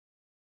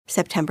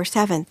September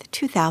 7th,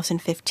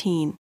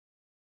 2015.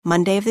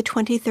 Monday of the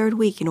 23rd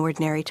week in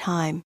Ordinary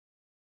Time.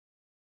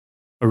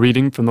 A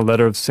reading from the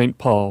letter of St.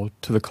 Paul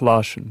to the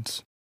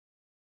Colossians.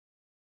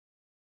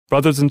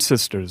 Brothers and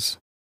sisters,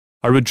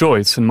 I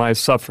rejoice in my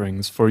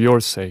sufferings for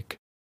your sake,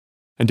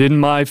 and in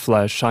my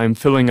flesh I am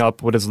filling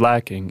up what is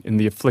lacking in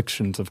the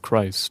afflictions of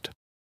Christ,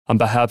 on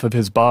behalf of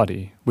his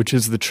body, which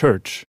is the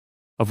Church,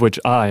 of which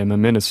I am a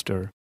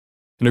minister,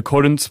 in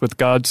accordance with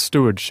God's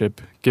stewardship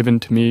given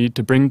to me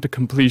to bring to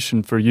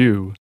completion for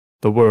you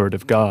the Word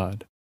of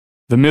God,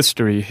 the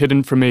mystery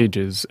hidden from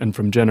ages and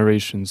from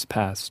generations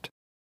past.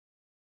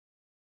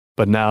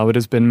 But now it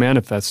has been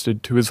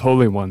manifested to his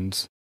holy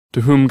ones,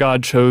 to whom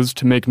God chose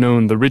to make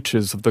known the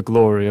riches of the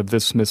glory of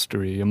this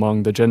mystery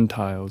among the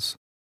Gentiles.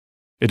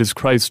 It is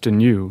Christ in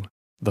you,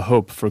 the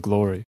hope for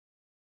glory.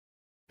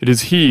 It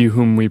is he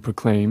whom we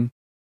proclaim,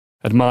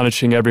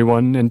 admonishing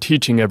everyone and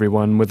teaching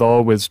everyone with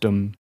all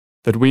wisdom,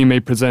 that we may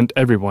present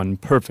everyone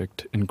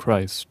perfect in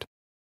Christ.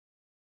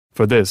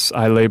 For this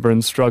I labor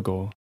and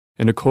struggle,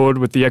 in accord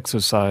with the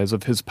exercise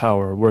of his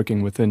power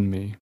working within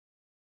me.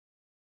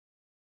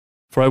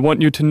 For I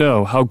want you to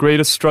know how great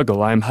a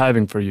struggle I am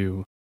having for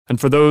you, and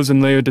for those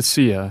in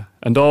Laodicea,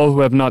 and all who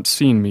have not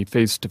seen me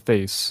face to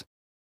face,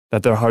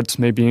 that their hearts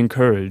may be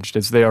encouraged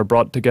as they are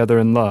brought together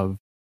in love,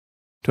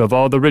 to have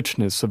all the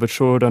richness of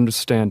assured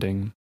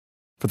understanding,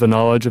 for the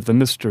knowledge of the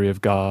mystery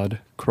of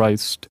God,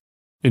 Christ,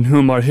 in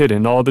whom are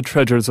hidden all the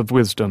treasures of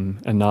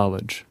wisdom and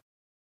knowledge.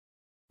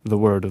 The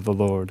word of the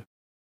Lord.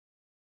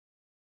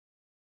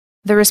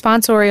 The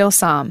responsorial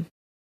psalm.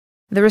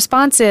 The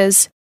response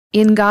is,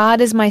 "In God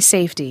is my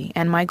safety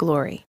and my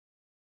glory."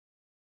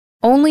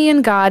 Only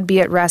in God be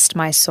at rest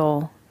my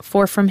soul,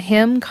 for from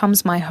him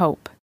comes my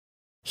hope.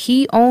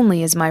 He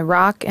only is my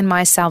rock and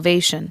my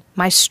salvation,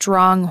 my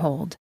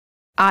stronghold.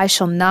 I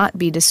shall not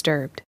be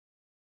disturbed.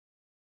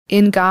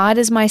 In God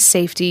is my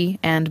safety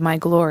and my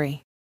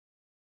glory.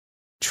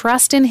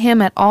 Trust in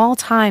him at all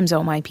times,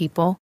 O my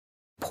people.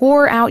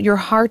 Pour out your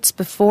hearts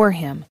before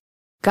him.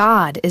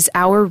 God is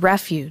our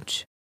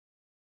refuge.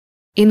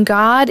 In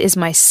God is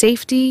my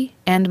safety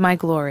and my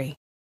glory.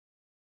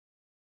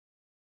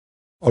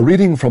 A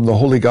reading from the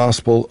Holy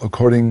Gospel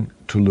according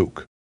to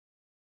Luke.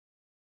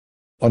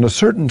 On a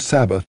certain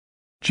Sabbath,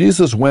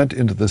 Jesus went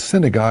into the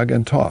synagogue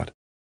and taught.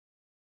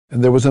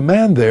 And there was a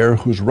man there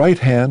whose right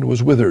hand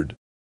was withered.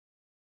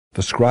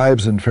 The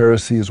scribes and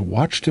Pharisees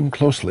watched him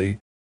closely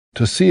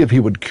to see if he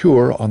would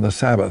cure on the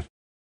Sabbath,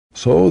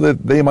 so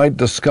that they might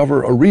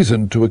discover a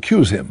reason to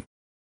accuse him.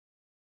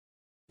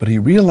 But he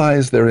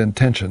realized their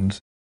intentions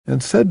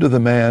and said to the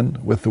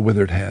man with the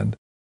withered hand,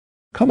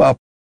 "Come up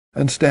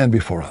and stand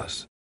before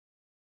us."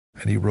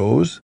 And he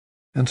rose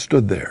and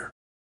stood there.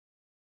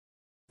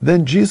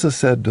 Then Jesus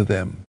said to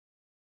them,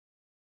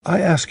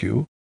 "I ask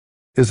you,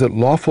 is it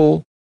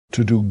lawful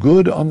to do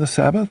good on the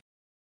Sabbath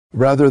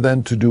rather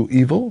than to do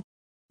evil,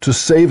 to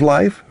save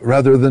life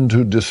rather than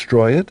to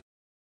destroy it?"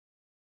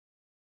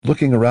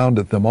 Looking around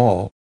at them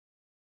all,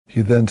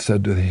 he then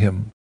said to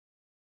him,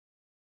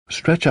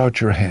 "Stretch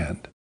out your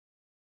hand."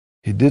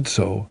 He did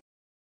so,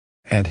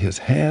 and his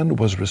hand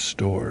was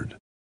restored.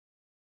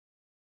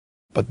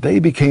 But they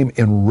became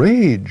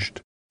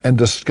enraged and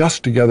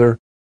discussed together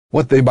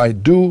what they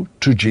might do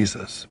to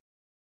Jesus.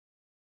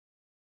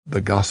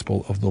 The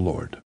Gospel of the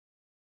Lord.